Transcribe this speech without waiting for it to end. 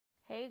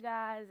Hey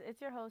guys, it's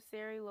your host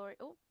Sari Lori.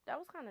 Oh, that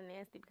was kind of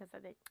nasty because I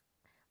did.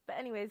 But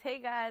anyways, hey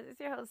guys, it's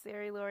your host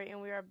Sari Lori,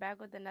 and we are back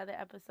with another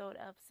episode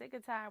of Sick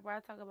and Tired, where I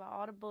talk about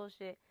all the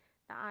bullshit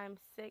that I'm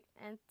sick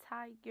and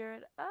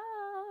tired of.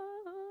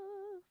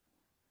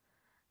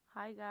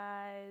 Hi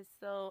guys.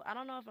 So I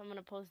don't know if I'm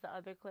gonna post the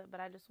other clip, but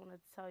I just wanted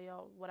to tell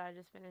y'all what I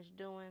just finished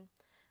doing.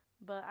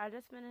 But I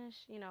just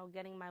finished,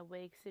 getting my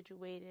wig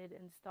situated,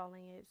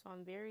 installing it, so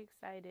I'm very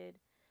excited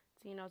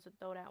to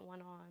throw that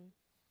one on.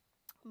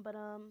 But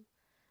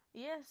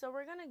yeah, so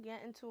we're gonna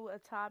get into a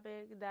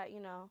topic that,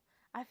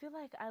 I feel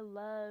like I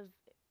love.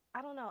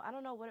 I don't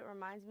know what it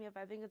reminds me of.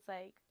 I think it's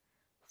like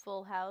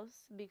Full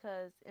House,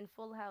 because in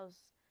Full House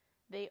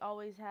they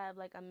always have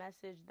like a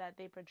message that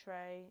they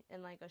portray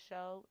in like a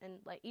show and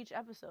like each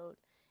episode,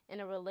 and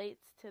it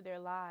relates to their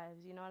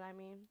lives, you know what I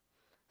mean?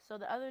 So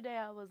the other day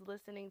I was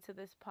listening to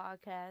this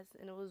podcast,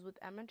 and it was with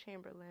Emma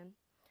Chamberlain.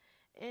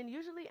 And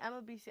usually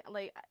Emma be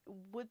like,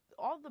 with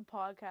all the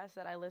podcasts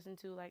that I listen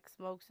to, like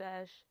Smoke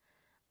Sesh,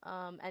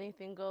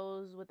 Anything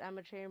Goes with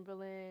Emma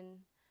Chamberlain.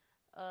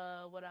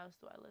 What else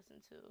do I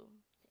listen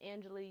to?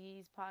 Angela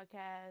Yee's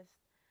podcast.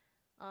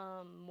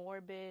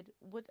 Morbid.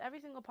 With every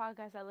single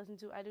podcast I listen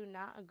to, I do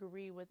not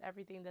agree with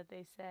everything that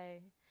they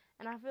say.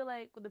 And I feel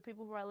like the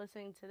people who are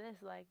listening to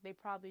this, like, they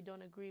probably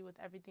don't agree with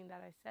everything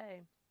that I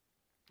say.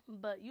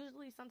 But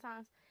usually,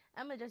 sometimes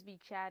Emma just be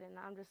chatting.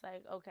 I'm just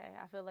like, okay,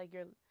 I feel like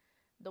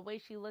the way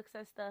she looks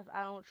at stuff,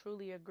 I don't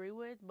truly agree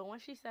with. But when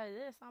she said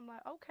this, I'm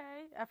like,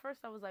 okay. At first,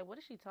 I was like, what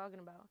is she talking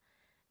about?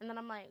 And then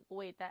I'm like,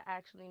 wait, that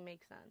actually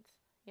makes sense.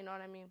 You know what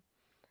I mean?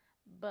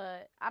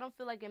 But I don't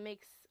feel like it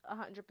makes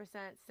 100%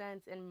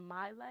 sense in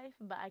my life,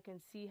 but I can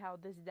see how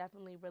this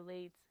definitely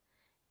relates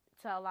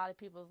to a lot of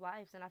people's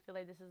lives. And I feel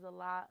like this is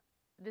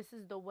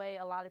the way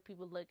a lot of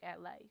people look at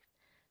life.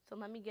 So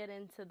let me get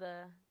into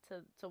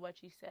to what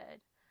she said.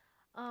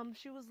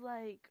 She was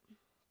like,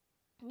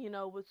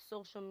 with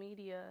social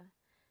media,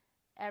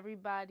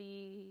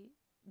 everybody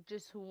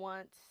just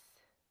wants.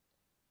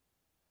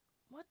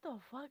 What the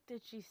fuck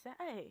did she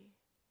say?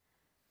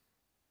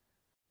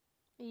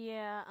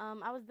 Yeah,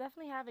 I was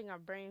definitely having a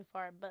brain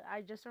fart, but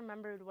I just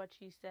remembered what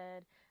she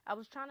said. I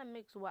was trying to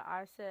mix what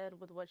I said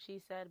with what she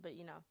said, but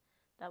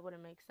that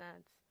wouldn't make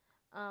sense.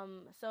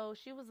 So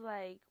she was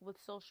like, with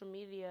social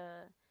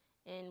media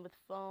and with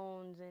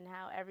phones, and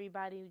how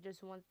everybody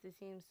just wants to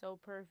seem so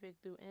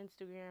perfect through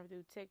Instagram,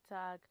 through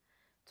TikTok,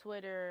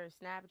 Twitter,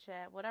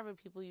 Snapchat, whatever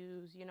people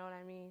use, you know what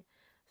I mean?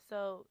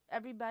 So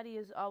everybody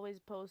is always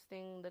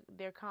posting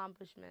their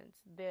accomplishments,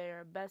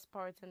 their best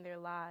parts in their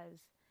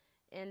lives,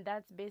 and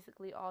that's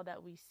basically all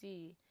that we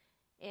see.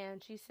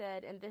 And she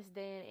said, in this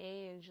day and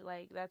age,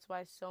 like, that's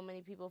why so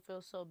many people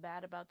feel so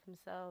bad about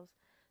themselves.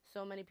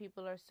 So many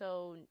people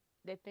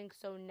they think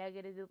so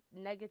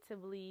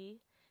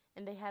negatively,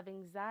 and they have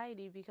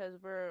anxiety because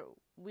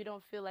we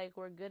don't feel like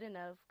we're good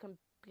enough,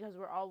 because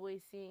we're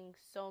always seeing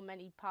so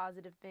many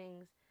positive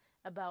things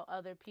about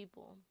other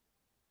people.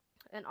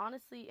 And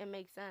honestly, it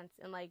makes sense.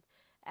 And like,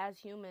 as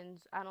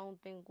humans, I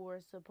don't think we're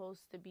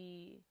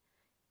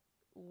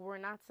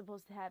not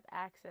supposed to have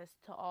access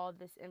to all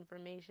this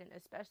information,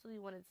 especially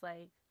when it's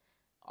like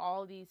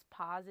all these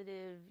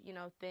positive,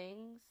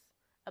 things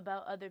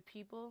about other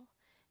people.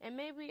 And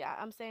maybe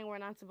I'm saying we're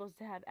not supposed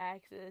to have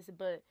access,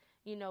 but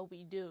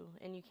we do,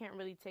 and you can't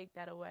really take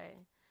that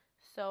away.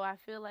 So I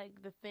feel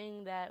like the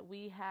thing that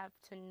we have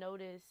to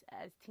notice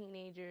as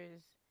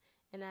teenagers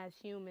and as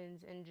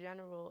humans in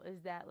general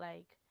is that,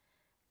 like,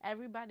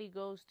 everybody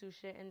goes through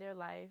shit in their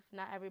life.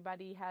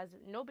 Nobody has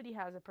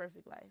a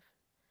perfect life.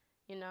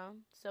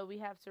 So we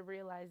have to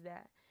realize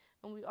that.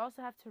 And we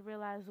also have to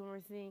realize, when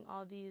we're seeing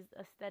all these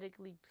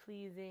aesthetically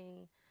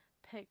pleasing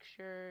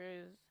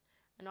pictures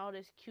and all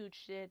this cute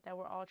shit that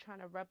we're all trying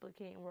to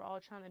replicate and we're all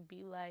trying to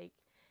be like,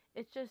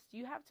 it's just,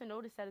 you have to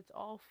notice that it's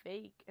all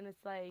fake. And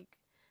it's like,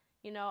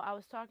 I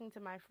was talking to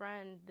my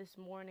friend this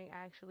morning,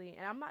 actually,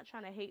 and I'm not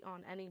trying to hate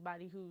on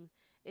anybody who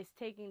is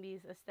taking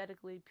these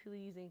aesthetically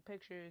pleasing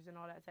pictures and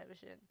all that type of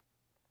shit.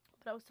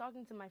 But I was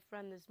talking to my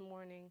friend this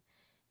morning,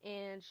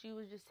 and she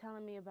was just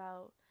telling me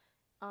about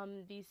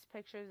these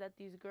pictures that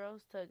these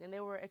girls took, and they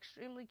were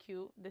extremely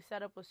cute. The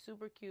setup was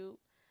super cute.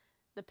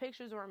 The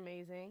pictures were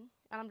amazing,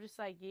 and I'm just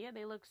like, yeah,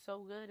 they look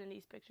so good, and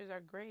these pictures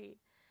are great.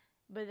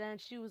 But then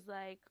she was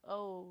like,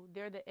 oh,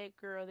 they're the it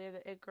girl, they're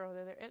the it girl,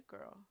 they're the it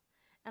girl.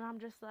 And I'm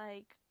just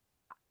like,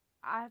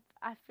 I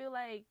feel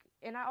like,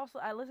 and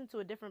I listened to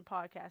a different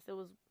podcast. It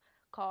was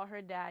called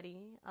Her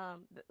Daddy.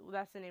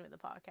 That's the name of the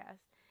podcast.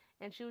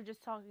 And she was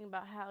just talking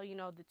about how,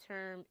 the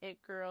term it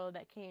girl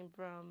that came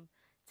from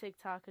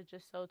TikTok is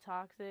just so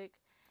toxic.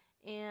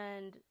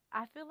 And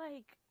I feel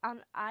like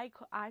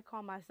I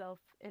call myself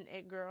an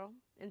it girl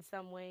in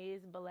some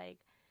ways, but like,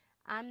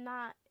 I'm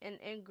not an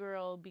it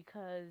girl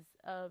because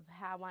of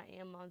how I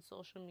am on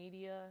social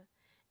media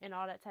and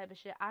all that type of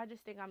shit. I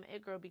just think I'm an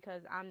it girl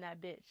because I'm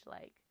that bitch.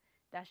 Like,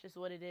 that's just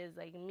what it is.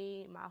 Like,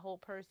 me, my whole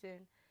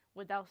person,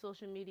 without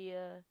social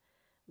media,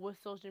 with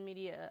social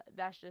media,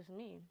 that's just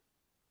me.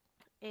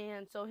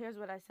 And so here's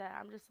what I said.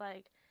 I'm just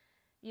like,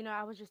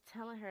 I was just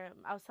telling her,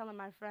 I was telling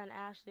my friend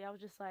Ashley, I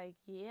was just like,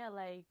 yeah,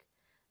 like,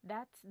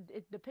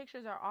 the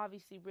pictures are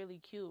obviously really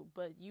cute,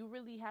 but you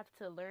really have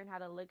to learn how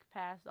to look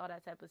past all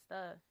that type of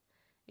stuff.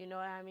 You know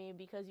what I mean?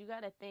 Because you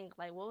got to think,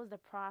 like, what was the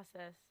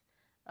process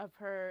of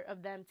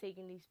them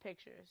taking these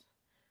pictures?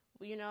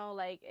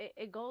 Like,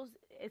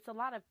 it's a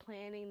lot of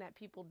planning that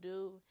people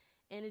do,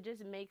 and it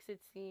just makes it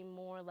seem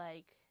more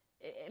like,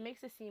 it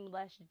makes it seem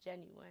less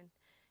genuine.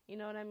 You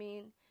know what I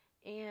mean?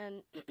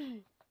 And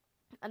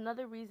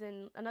another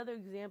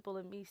example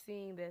of me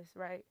seeing this,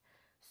 right?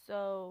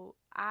 So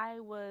I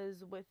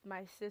was with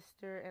my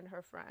sister and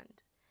her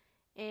friend,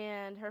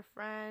 and her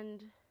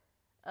friend,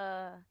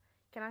 uh,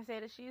 can I say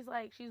that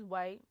she's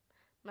white?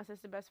 My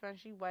sister best friend,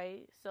 she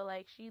white, so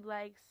like she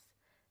likes.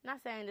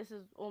 Not saying this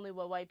is only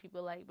what white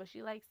people like, but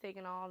she likes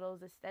taking all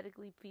those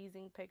aesthetically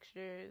pleasing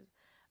pictures,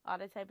 all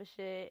that type of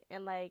shit,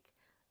 and like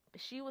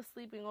she was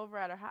sleeping over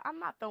at her house. I'm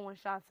not throwing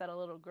shots at a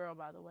little girl,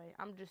 by the way.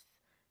 I'm just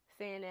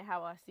saying it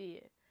how I see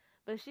it.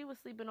 But she was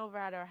sleeping over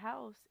at her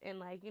house, and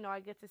like I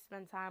get to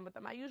spend time with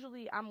them.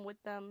 I'm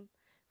with them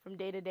from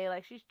day to day.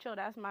 Like she's chill.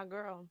 That's my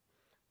girl.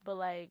 But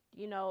like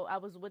I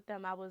was with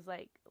them. I was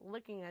like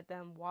looking at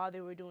them while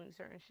they were doing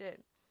certain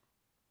shit,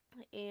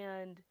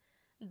 and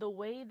the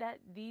way that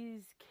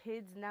these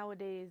kids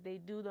nowadays they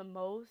do the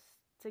most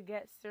to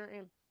get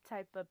certain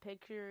type of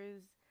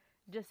pictures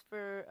just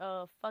for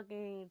a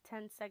fucking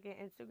 10-second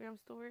Instagram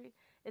story,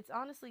 it's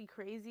honestly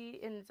crazy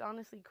and it's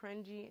honestly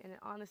cringy and it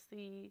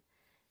honestly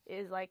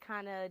is like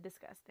kind of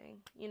disgusting.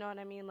 You know what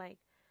I mean? Like,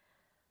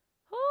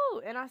 whoo!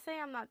 And I say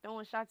I'm not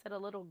throwing shots at a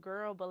little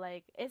girl, but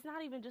like, it's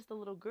not even just a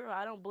little girl.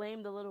 I don't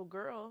blame the little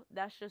girl.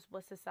 That's just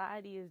what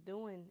society is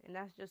doing, and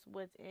that's just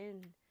what's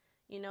in.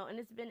 And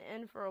it's been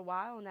in for a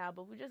while now,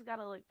 but we just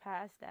gotta look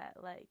past that.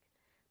 Like,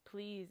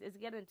 please, it's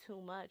getting too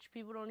much.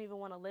 People don't even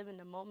want to live in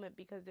the moment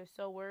because they're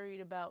so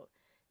worried about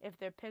if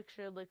their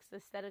picture looks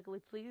aesthetically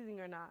pleasing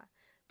or not.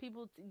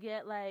 People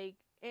get like,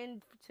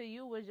 and to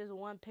you was just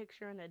one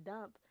picture in a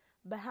dump,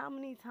 but how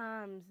many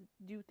times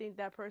do you think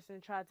that person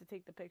tried to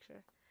take the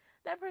picture?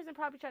 That person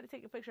probably tried to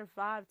take a picture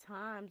 5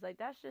 times. Like,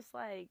 that's just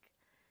like,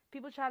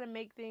 people try to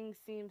make things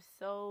seem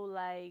so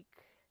like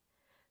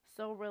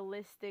so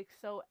realistic,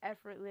 so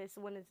effortless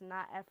when it's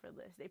not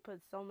effortless. They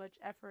put so much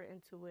effort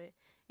into it,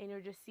 and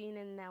you're just seeing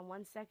it in that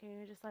 1 second. And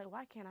you're just like,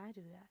 why can't I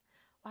do that?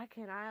 Why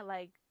can't I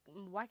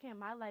why can't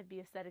my life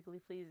be aesthetically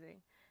pleasing,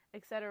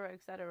 etc.,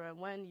 etc.?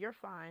 When you're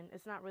fine,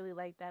 it's not really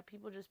like that.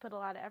 People just put a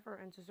lot of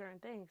effort into certain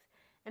things,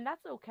 and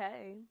that's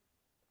okay.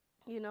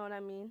 You know what I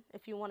mean?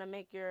 If you want to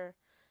make your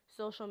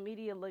social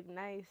media look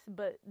nice,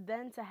 but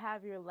then to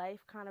have your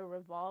life kind of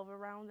revolve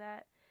around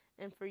that,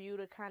 and for you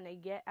to kind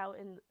of get out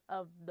in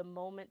of the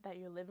moment that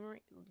you're living,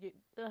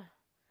 ugh,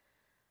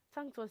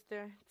 tongue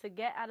twister, to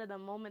get out of the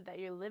moment that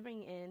you're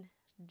living in,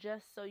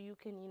 just so you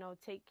can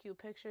take cute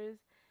pictures.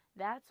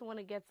 That's when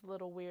it gets a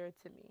little weird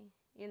to me.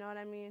 You know what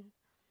I mean?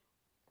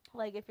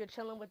 Like if you're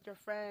chilling with your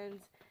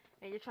friends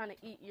and you're trying to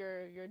eat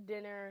your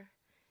dinner,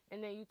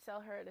 and then you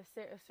tell her to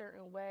sit a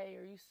certain way,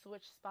 or you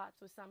switch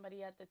spots with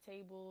somebody at the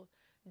table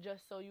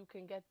just so you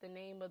can get the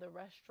name of the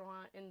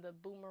restaurant in the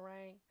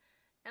boomerang.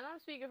 And I'm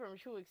speaking from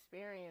true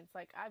experience.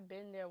 Like, I've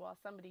been there while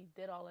somebody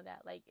did all of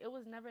that. Like, it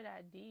was never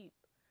that deep.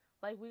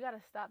 Like, we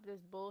gotta stop this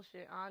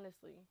bullshit,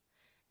 honestly.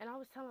 And I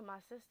was telling my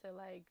sister,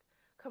 like,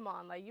 come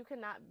on, like, you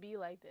cannot be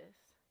like this.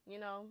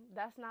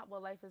 That's not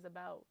what life is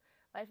about.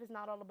 Life is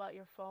not all about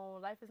your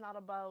phone. Life is not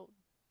about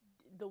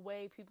the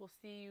way people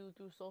see you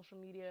through social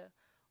media,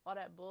 all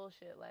that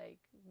bullshit. Like,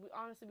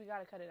 honestly, we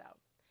gotta cut it out.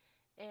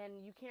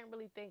 And you can't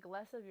really think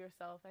less of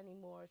yourself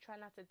anymore. Try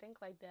not to think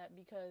like that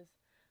because,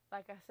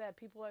 like I said,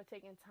 people are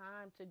taking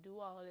time to do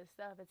all of this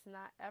stuff. It's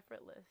not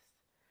effortless,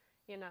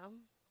 you know?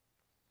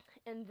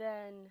 And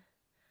then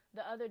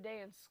the other day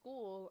in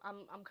school,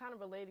 I'm kind of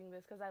relating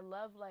this because I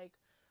love, like,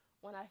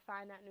 when I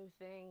find out new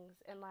things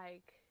and,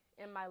 like,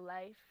 in my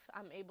life,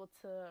 I'm able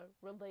to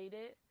relate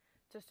it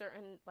to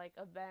certain, like,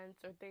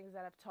 events or things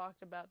that I've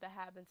talked about that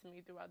happened to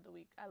me throughout the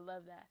week. I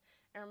love that.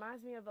 It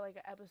reminds me of, like,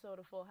 an episode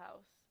of Full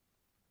House.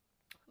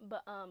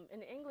 But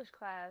in English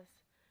class,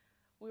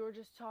 we were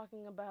just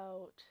talking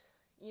about,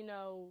 you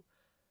know,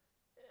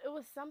 it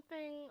was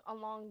something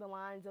along the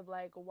lines of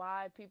like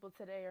why people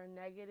today are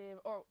negative,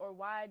 or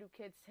why do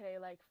kids today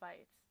like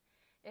fights.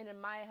 And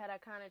in my head, I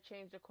kind of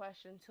changed the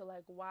question to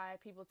like why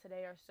people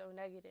today are so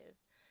negative.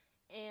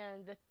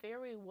 And the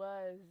theory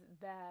was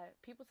that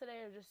people today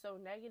are just so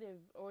negative,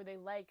 or they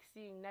like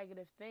seeing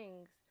negative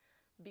things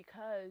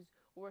because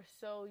we're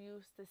so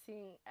used to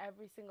seeing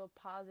every single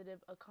positive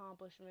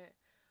accomplishment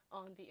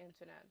on the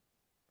internet.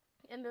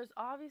 And there's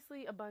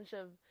obviously a bunch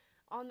of,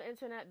 on the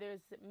internet,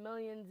 there's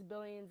millions,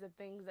 billions of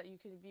things that you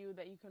can view,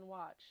 that you can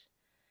watch.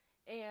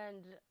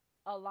 And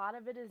a lot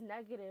of it is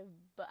negative,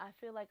 but I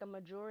feel like a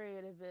majority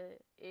of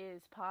it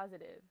is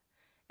positive.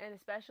 And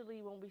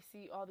especially when we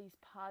see all these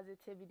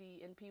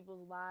positivity in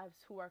people's lives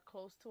who are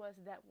close to us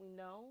that we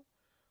know,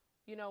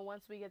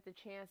 once we get the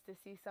chance to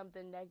see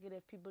something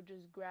negative, people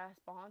just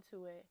grasp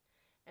onto it.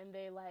 And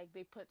they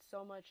put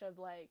so much of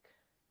like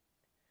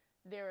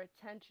their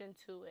attention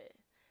to it.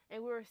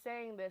 And we were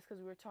saying this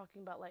because we were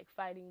talking about like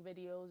fighting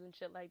videos and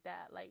shit like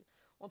that. Like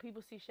when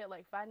people see shit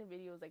like fighting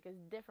videos, like it's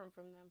different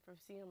from them from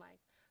seeing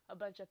like a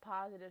bunch of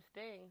positive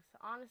things.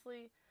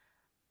 Honestly,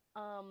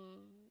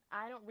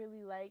 I don't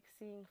really like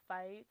seeing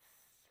fights,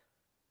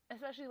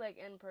 especially like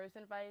in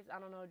person fights. I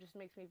don't know, it just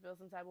makes me feel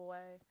some type of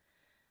way.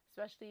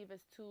 Especially if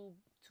it's two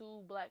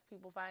black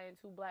people fighting,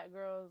 two black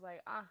girls.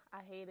 Like I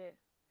hate it.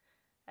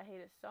 I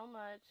hate it so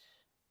much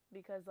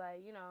because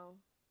like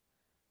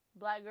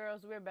black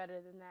girls, we're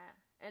better than that.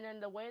 And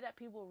then the way that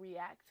people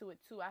react to it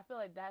too, I feel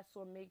like that's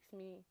what makes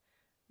me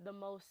the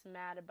most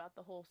mad about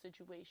the whole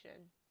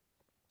situation,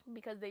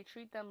 because they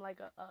treat them like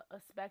a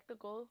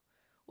spectacle,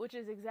 which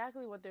is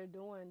exactly what they're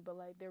doing. But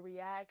like their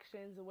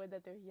reactions, the way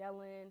that they're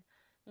yelling,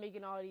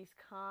 making all these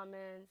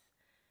comments,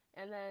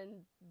 and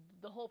then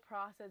the whole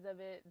process of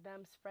it,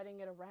 them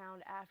spreading it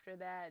around after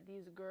that,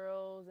 these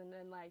girls, and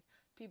then like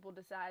people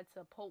decide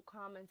to poke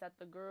comments at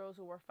the girls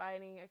who were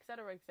fighting,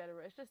 etc., etc.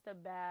 It's just a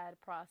bad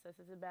process.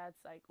 It's a bad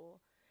cycle.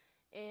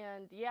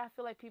 And yeah, I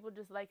feel like people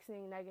just like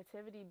seeing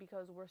negativity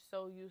because we're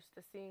so used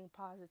to seeing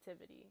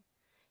positivity.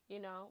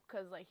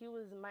 Because like he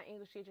was my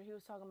English teacher, he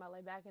was talking about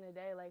like back in the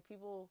day, like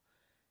people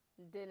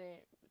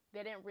didn't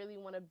they didn't really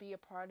want to be a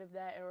part of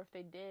that, or if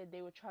they did,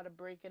 they would try to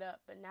break it up.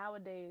 But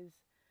nowadays,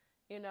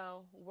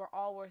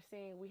 we're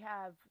seeing, we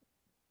have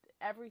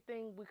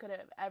everything we could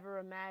have ever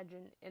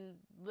imagined in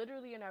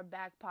literally in our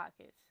back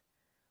pockets.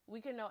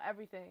 We can know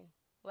everything.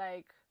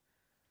 Like,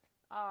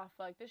 oh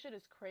fuck, this shit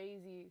is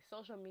crazy.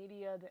 Social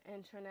media, the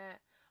internet,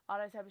 all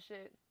that type of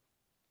shit.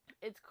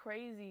 It's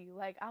crazy.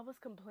 Like, I was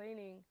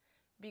complaining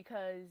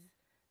because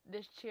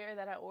this chair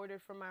that I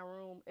ordered for my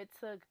room, it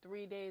took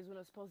 3 days when it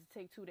was supposed to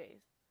take 2 days.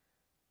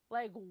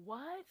 Like,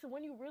 what?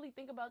 When you really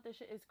think about this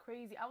shit, it's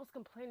crazy. I was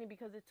complaining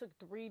because it took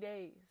 3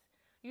 days.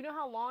 You know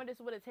how long this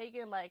would have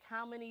taken, like,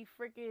 how many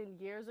freaking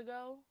years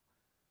ago?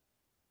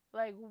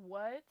 Like,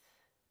 what?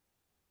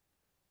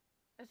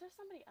 Is there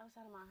somebody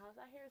outside of my house?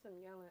 I hear some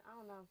yelling. I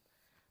don't know.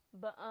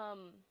 But,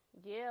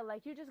 yeah,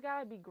 like, you just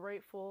gotta be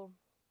grateful.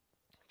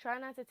 Try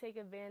not to take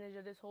advantage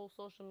of this whole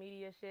social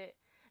media shit.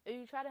 And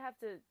you try to have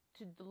to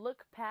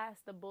look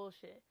past the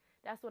bullshit.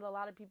 That's what a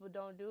lot of people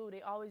don't do.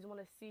 They always want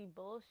to see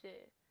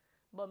bullshit.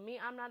 But me,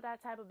 I'm not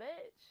that type of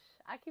bitch.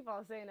 I keep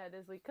on saying that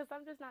this week because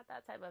I'm just not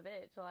that type of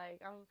bitch. Like,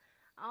 I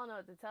don't know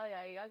what to tell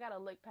y'all. Y'all gotta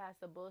look past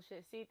the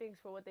bullshit. See things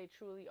for what they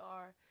truly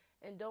are.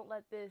 And don't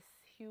let this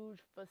huge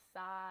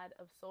facade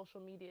of social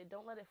media,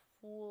 don't let it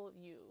fool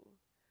you.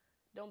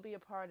 Don't be a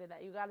part of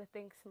that. You gotta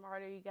think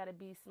smarter. You gotta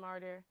be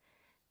smarter.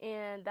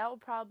 And that will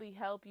probably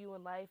help you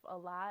in life a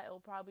lot. It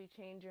will probably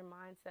change your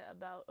mindset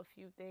about a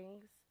few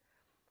things.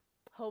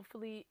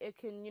 Hopefully it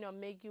can,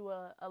 make you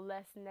a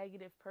less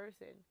negative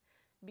person,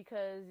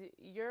 because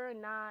you're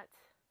not,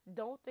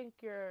 don't think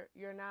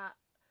you're not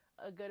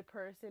a good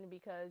person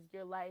because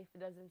your life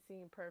doesn't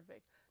seem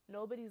perfect.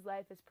 Nobody's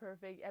life is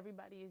perfect.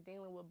 Everybody is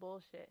dealing with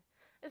bullshit.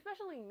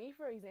 Especially me,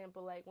 for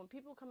example. Like, when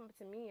people come up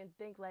to me and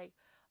think like,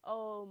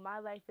 oh, my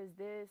life is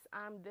this,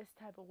 I'm this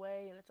type of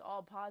way, and it's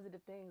all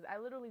positive things, I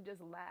literally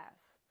just laugh,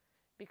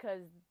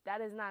 because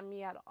that is not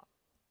me at all.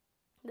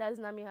 That is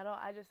not me at all.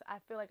 I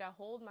feel like I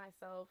hold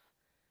myself,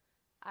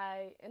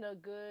 in a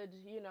good,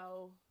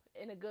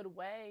 in a good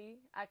way.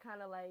 I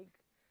kind of like,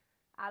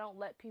 I don't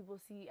let people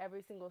see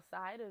every single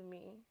side of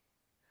me.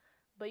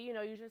 But, you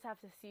just have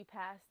to see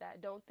past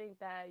that. Don't think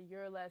that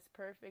you're less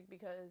perfect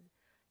because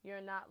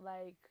you're not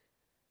like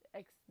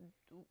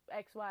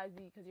XYZ,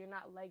 because you're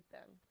not like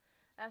them.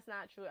 That's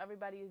not true.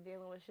 Everybody is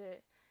dealing with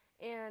shit.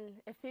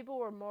 And if people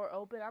were more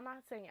open, I'm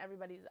not saying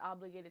everybody's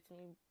obligated to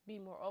be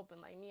more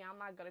open. Like me, I'm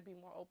not going to be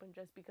more open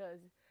just because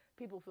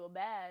people feel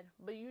bad.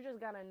 But you just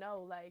got to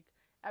know, like,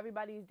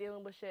 everybody's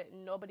dealing with shit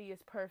and nobody is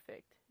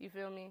perfect. You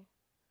feel me?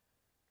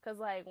 Because,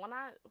 like, when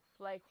I,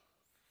 like,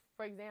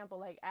 for example,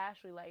 like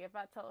Ashley, like, if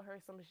I tell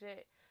her some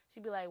shit,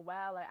 she'd be like,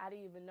 wow, like, I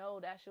didn't even know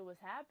that shit was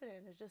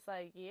happening. It's just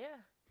like, yeah.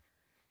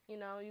 You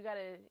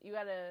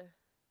gotta,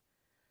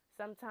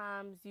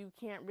 sometimes you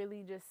can't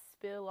really just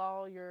spill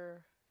all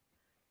your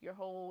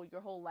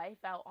whole life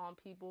out on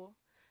people,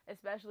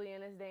 especially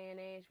in this day and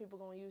age. People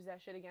gonna use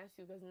that shit against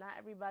you, because not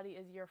everybody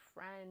is your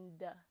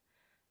friend.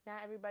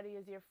 Not everybody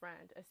is your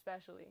friend,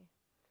 especially.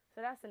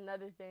 So that's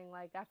another thing.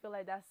 Like, I feel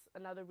like that's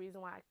another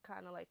reason why I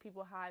kind of like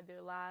people hide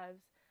their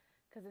lives,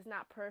 because it's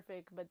not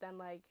perfect. But then,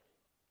 like,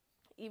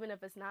 even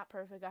if it's not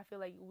perfect, I feel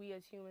like we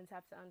as humans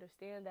have to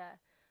understand that.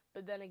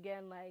 But then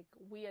again, like,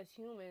 we as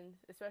humans,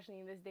 especially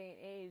in this day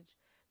and age,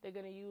 they're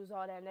going to use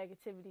all that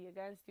negativity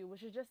against you,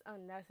 which is just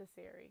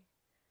unnecessary.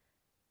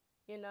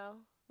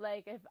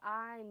 Like, if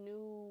I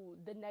knew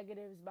the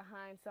negatives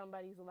behind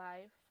somebody's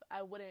life,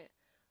 I wouldn't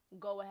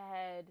go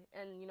ahead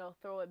and,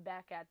 throw it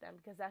back at them,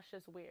 because that's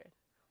just weird.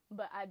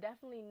 But I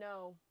definitely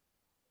know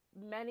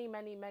many,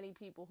 many, many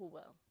people who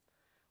will.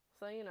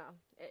 So,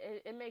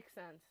 it makes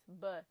sense.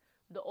 But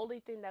the only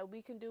thing that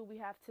we can do, we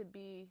have to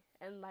be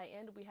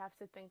enlightened. We have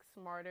to think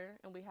smarter.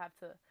 And we have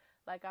to,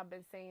 like I've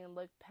been saying,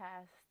 look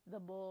past the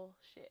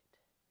bullshit.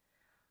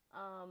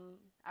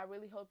 I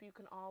really hope you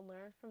can all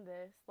learn from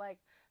this. Like,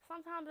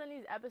 sometimes in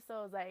these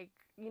episodes, like,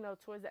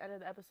 towards the end of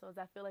the episodes,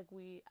 I feel like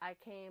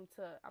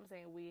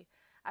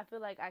I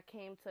feel like I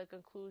came to a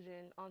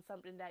conclusion on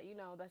something that,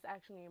 that's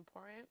actually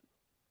important.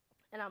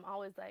 And I'm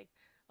always like,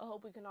 I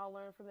hope we can all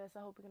learn from this. I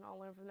hope we can all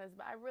learn from this.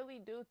 But I really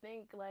do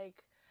think,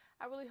 like,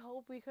 I really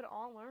hope we could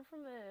all learn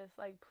from this.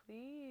 Like,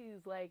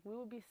 please, like, we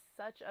would be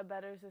such a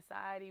better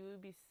society. We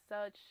would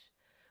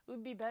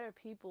be better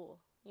people.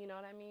 You know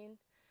what I mean?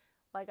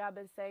 Like I've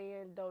been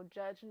saying, don't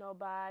judge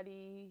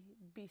nobody.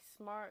 Be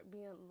smart, be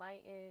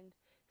enlightened,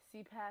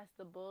 see past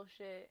the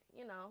bullshit.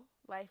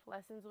 Life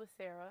lessons with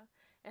Sarah.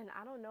 And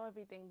I don't know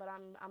everything, but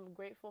I'm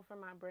grateful for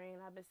my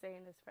brain. I've been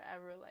saying this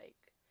forever. Like,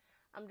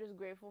 I'm just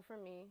grateful for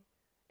me,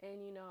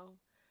 and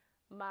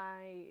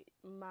my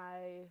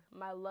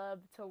love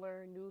to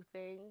learn new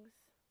things.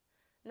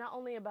 Not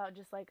only about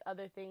just like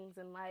other things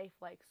in life,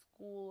 like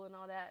school and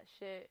all that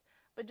shit,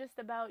 but just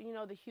about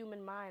the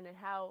human mind and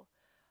how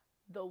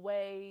the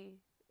way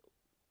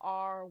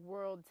our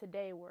world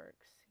today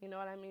works. You know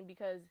what I mean?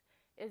 Because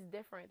it's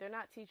different. They're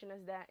not teaching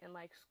us that in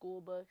like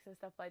school books and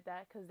stuff like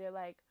that because they're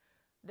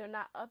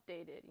not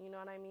updated. You know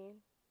what I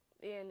mean?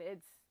 And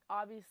it's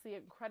obviously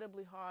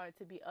incredibly hard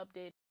to be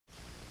updated.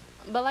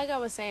 But like I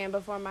was saying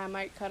before my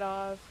mic cut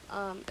off,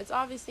 it's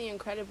obviously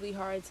incredibly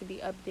hard to be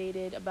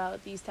updated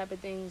about these type of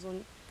things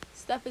when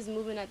stuff is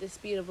moving at the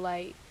speed of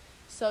light.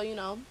 So,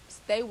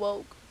 stay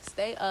woke,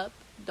 stay up,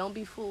 don't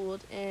be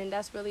fooled. And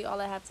that's really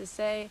all I have to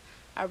say.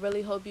 I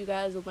really hope you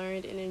guys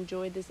learned and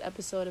enjoyed this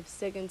episode of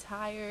Sick and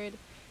Tired.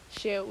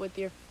 Share it with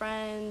your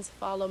friends.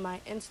 Follow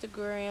my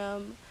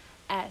Instagram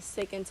at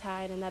Sick and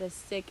Tired, and that is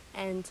Sick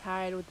and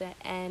Tired with the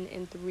N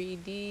and 3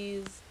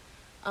 Ds.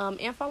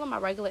 And follow my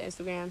regular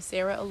Instagram,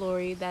 Sarah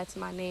Alori. That's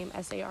my name,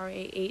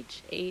 SarahHilori.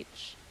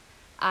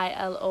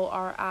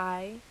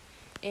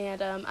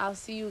 And I'll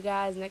see you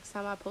guys next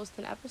time I post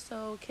an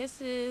episode.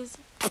 Kisses.